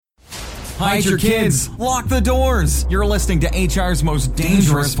Hide your kids. Lock the doors. You're listening to HR's most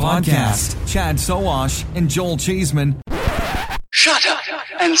dangerous podcast. Chad Sowash and Joel Cheeseman. Shut up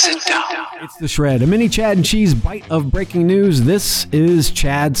and sit down. It's The Shred, a mini Chad and Cheese bite of breaking news. This is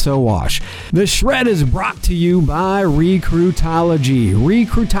Chad Sowash. The Shred is brought to you by Recruitology.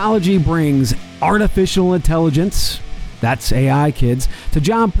 Recruitology brings artificial intelligence, that's AI, kids, to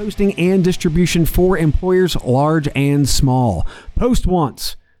job posting and distribution for employers large and small. Post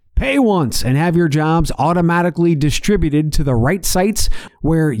once, pay once, and have your jobs automatically distributed to the right sites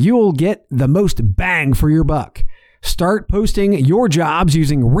where you'll get the most bang for your buck. Start posting your jobs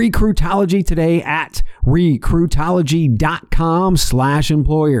using Recruitology today at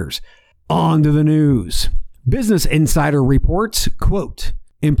recruitology.com/employers. On to the news. Business Insider reports, quote,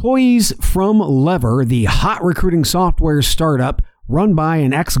 employees from Lever, the hot recruiting software startup run by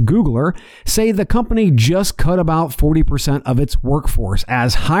an ex-Googler, say the company just cut about 40% of its workforce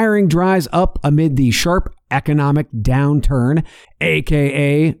as hiring dries up amid the sharp economic downturn,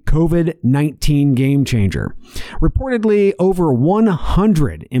 aka COVID-19 game changer. Reportedly, over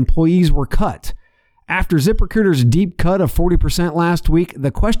 100 employees were cut. After ZipRecruiter's deep cut of 40% last week,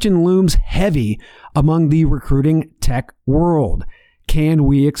 the question looms heavy among the recruiting tech world. Can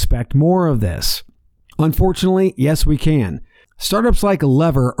we expect more of this? Unfortunately, yes, we can. Startups like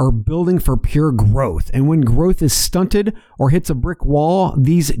Lever are building for pure growth, and when growth is stunted or hits a brick wall,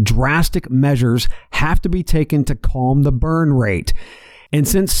 these drastic measures have to be taken to calm the burn rate. And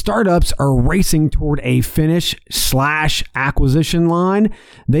since startups are racing toward a finish/acquisition line,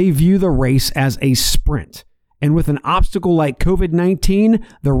 they view the race as a sprint. And with an obstacle like COVID-19,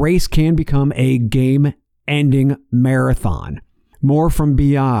 the race can become a game-ending marathon. More from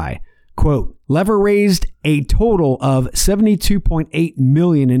BI. Quote, Lever raised a total of $72.8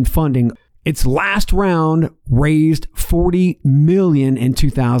 million in funding. Its last round raised $40 million in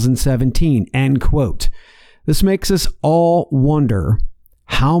 2017, end quote. This makes us all wonder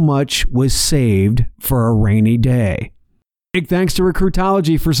how much was saved for a rainy day. Big thanks to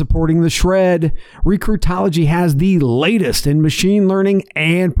Recruitology for supporting The Shred. Recruitology has the latest in machine learning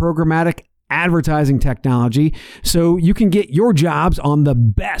and programmatic advertising technology, so you can get your jobs on the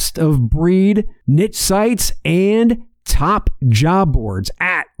best of breed niche sites and top job boards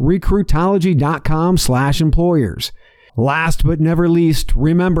at recruitology.com/employers. Last but never least,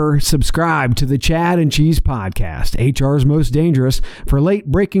 remember, subscribe to the Chad and Cheese podcast, HR's Most Dangerous, for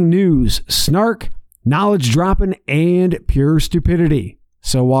late breaking news, snark, knowledge dropping, and pure stupidity.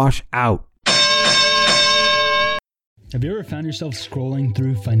 So wash out. Have you ever found yourself scrolling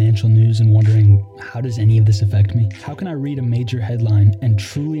through financial news and wondering, how does any of this affect me? How can I read a major headline and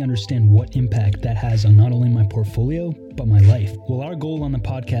truly understand what impact that has on not only my portfolio, but my life? Well, our goal on the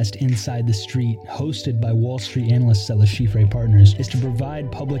podcast Inside the Street, hosted by Wall Street analysts at Le Chiffre Partners, is to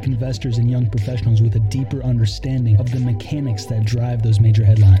provide public investors and young professionals with a deeper understanding of the mechanics that drive those major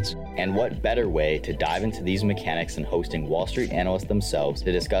headlines. And what better way to dive into these mechanics than hosting Wall Street analysts themselves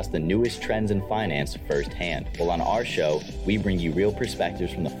to discuss the newest trends in finance firsthand? Well, on our show, we bring you real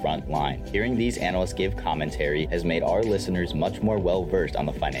perspectives from the front line. Hearing these analysts give commentary has made our listeners much more well-versed on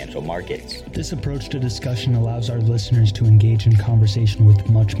the financial markets. This approach to discussion allows our listeners to engage in conversation with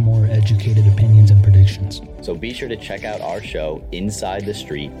much more educated opinions and predictions. So be sure to check out our show, Inside the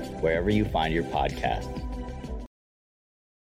Street, wherever you find your podcasts.